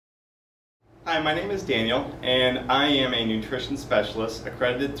Hi, my name is Daniel, and I am a nutrition specialist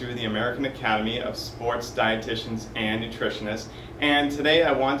accredited through the American Academy of Sports Dietitians and Nutritionists. And today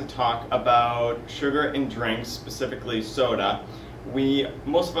I want to talk about sugar in drinks, specifically soda.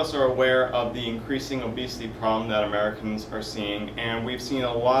 Most of us are aware of the increasing obesity problem that Americans are seeing, and we've seen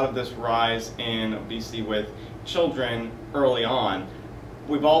a lot of this rise in obesity with children early on.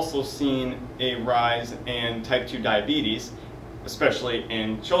 We've also seen a rise in type 2 diabetes, especially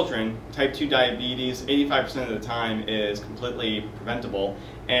in children. Type 2 diabetes, 85% of the time, is completely preventable,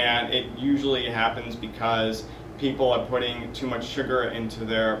 and it usually happens because people are putting too much sugar into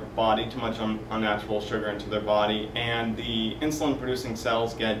their body, too much unnatural sugar into their body, and the insulin producing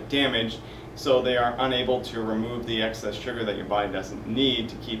cells get damaged, so they are unable to remove the excess sugar that your body doesn't need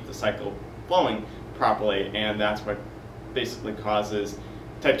to keep the cycle flowing properly, and that's what basically causes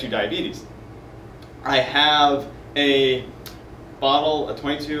type 2 diabetes. I have a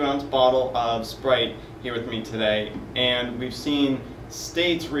 22-ounce bottle of Sprite here with me today, and we've seen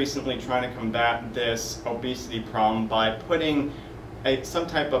states recently trying to combat this obesity problem by putting some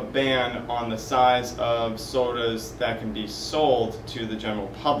type of ban on the size of sodas that can be sold to the general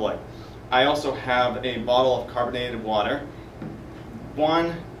public. I also have a bottle of carbonated water,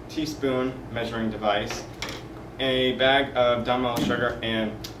 1 teaspoon measuring device, a bag of dumbbell sugar,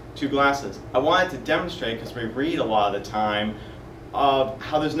 and 2 glasses. I wanted to demonstrate, because we read a lot of the time, of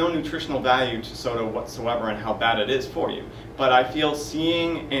how there's no nutritional value to soda whatsoever and how bad it is for you. But I feel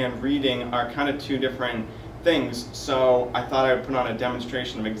seeing and reading are kind of two different things, so I thought I would put on a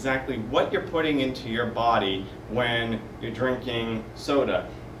demonstration of exactly what you're putting into your body when you're drinking soda.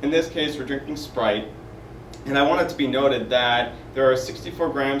 In this case, we're drinking Sprite, and I want it to be noted that there are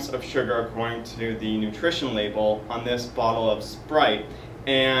 64 grams of sugar according to the nutrition label on this bottle of Sprite,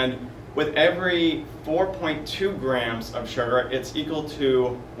 and with every 4.2 grams of sugar, it's equal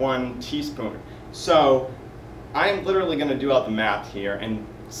to 1 teaspoon. So I'm literally going to do out the math here and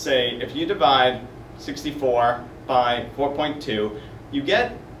say if you divide 64 by 4.2, you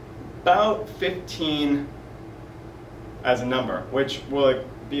get about 15 as a number, which will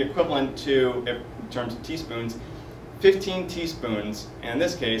be equivalent to, in terms of teaspoons, 15 teaspoons, in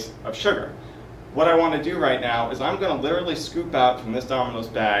this case, of sugar. What I want to do right now is I'm going to literally scoop out from this Domino's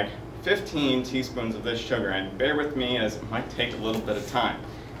bag 15 teaspoons of this sugar, and bear with me as it might take a little bit of time.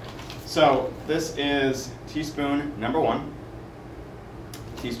 So this is teaspoon number 1,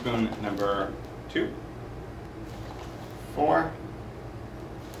 teaspoon number 2, 4,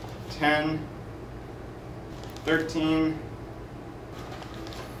 10, 13,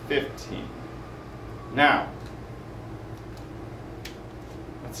 15. Now,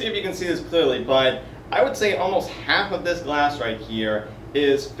 let's see if you can see this clearly, but I would say almost half of this glass right here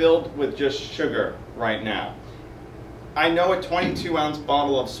is filled with just sugar right now. I know a 22-ounce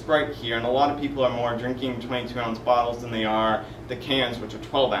bottle of Sprite here, and a lot of people are more drinking 22-ounce bottles than they are the cans, which are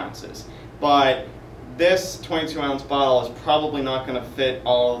 12 ounces. But this 22-ounce bottle is probably not going to fit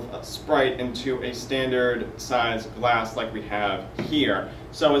all of Sprite into a standard size glass like we have here.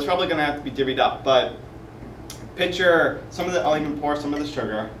 So it's probably going to have to be divvied up. But picture some of the, I'll even pour some of the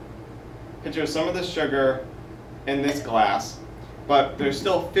sugar. Picture some of the sugar in this glass, but there's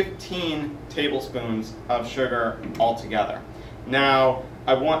still 15 tablespoons of sugar altogether. Now,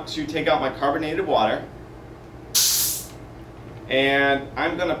 I want to take out my carbonated water, and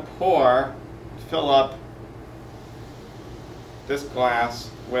I'm going to fill up this glass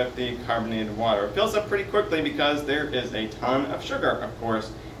with the carbonated water. It fills up pretty quickly because there is a ton of sugar, of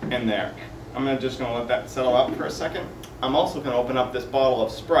course, in there. I'm just going to let that settle out for a second. I'm also going to open up this bottle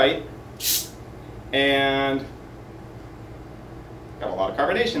of Sprite, and got a lot of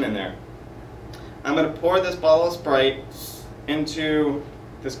carbonation in there. I'm going to pour this bottle of Sprite into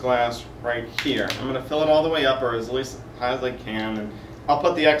this glass right here. I'm going to fill it all the way up, or at least as high as I can, and I'll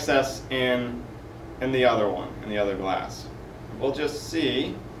put the excess in the other one, in the other glass. We'll just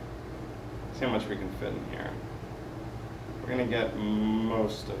see how much we can fit in here. We're going to get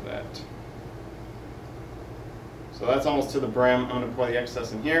most of it. So that's almost to the brim. I'm going to pour the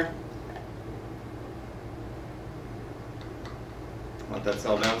excess in here. Let that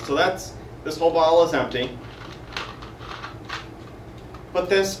settle down. So this whole bottle is empty. Put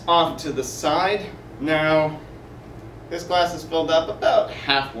this off to the side. Now, this glass is filled up about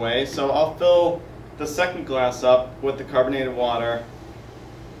halfway, so I'll fill the second glass up with the carbonated water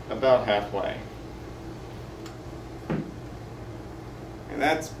about halfway. And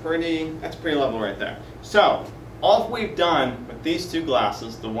that's pretty level right there. So, all we've done with these two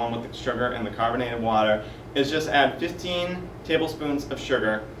glasses, the one with the sugar and the carbonated water, is just add 15 tablespoons of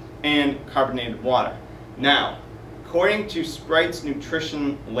sugar and carbonated water. Now, according to Sprite's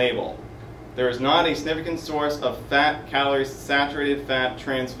nutrition label, There is not a significant source of fat, calories, saturated fat,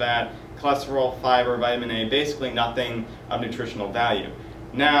 trans fat, cholesterol, fiber, vitamin A, basically nothing of nutritional value.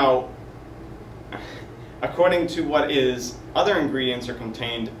 Now, according to what is other ingredients are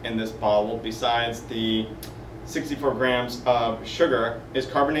contained in this bottle, besides the 64 grams of sugar, is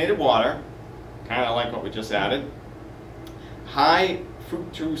carbonated water, kind of like what we just added, high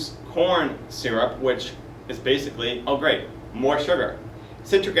fructose corn syrup, which is basically, oh great, more sugar,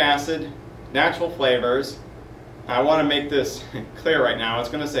 citric acid, natural flavors. I want to make this clear right now. It's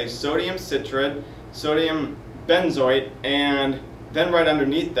going to say sodium citrate, sodium benzoate, and then right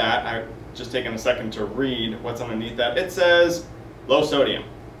underneath that, I've just taken a second to read what's underneath that. It says low sodium.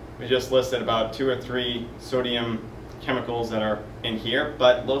 We just listed about 2 or 3 sodium chemicals that are in here,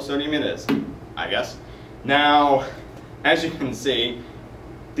 but low sodium it is, I guess. Now, as you can see,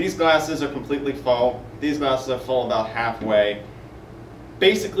 these glasses are completely full. These glasses are full about halfway.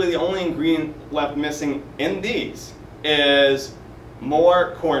 Basically, the only ingredient left missing in these is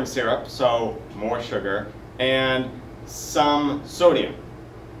more corn syrup, so more sugar, and some sodium.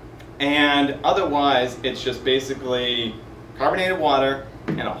 And otherwise, it's just basically carbonated water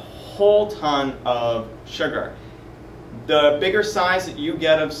and a whole ton of sugar. The bigger size that you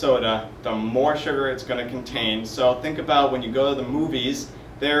get of soda, the more sugar it's going to contain. So think about when you go to the movies,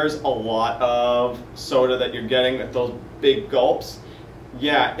 there's a lot of soda that you're getting with those big gulps.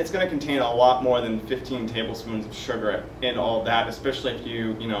 Yeah, it's going to contain a lot more than 15 tablespoons of sugar in all of that, especially if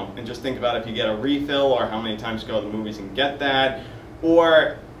you know, and just think about if you get a refill or how many times you go to the movies and get that.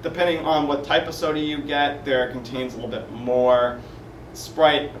 Or depending on what type of soda you get, there contains a little bit more.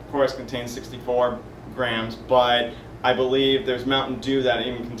 Sprite, of course, contains 64 grams, but I believe there's Mountain Dew that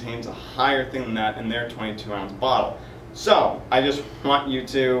even contains a higher thing than that in their 22-ounce bottle. So I just want you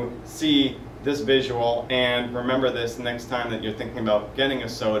to see this visual and remember this next time that you're thinking about getting a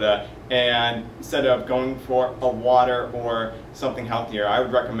soda, and instead of going for a water or something healthier, I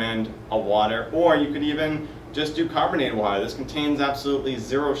would recommend a water, or you could even just do carbonated water. This contains absolutely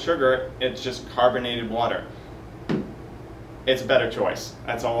 0 sugar, it's just carbonated water. It's a better choice.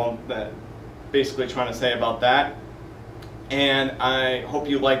 That's all that basically trying to say about that. And I hope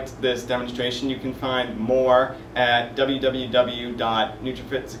you liked this demonstration. You can find more at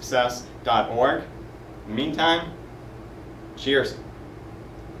www.nutrifitsuccess.org. In the meantime, cheers.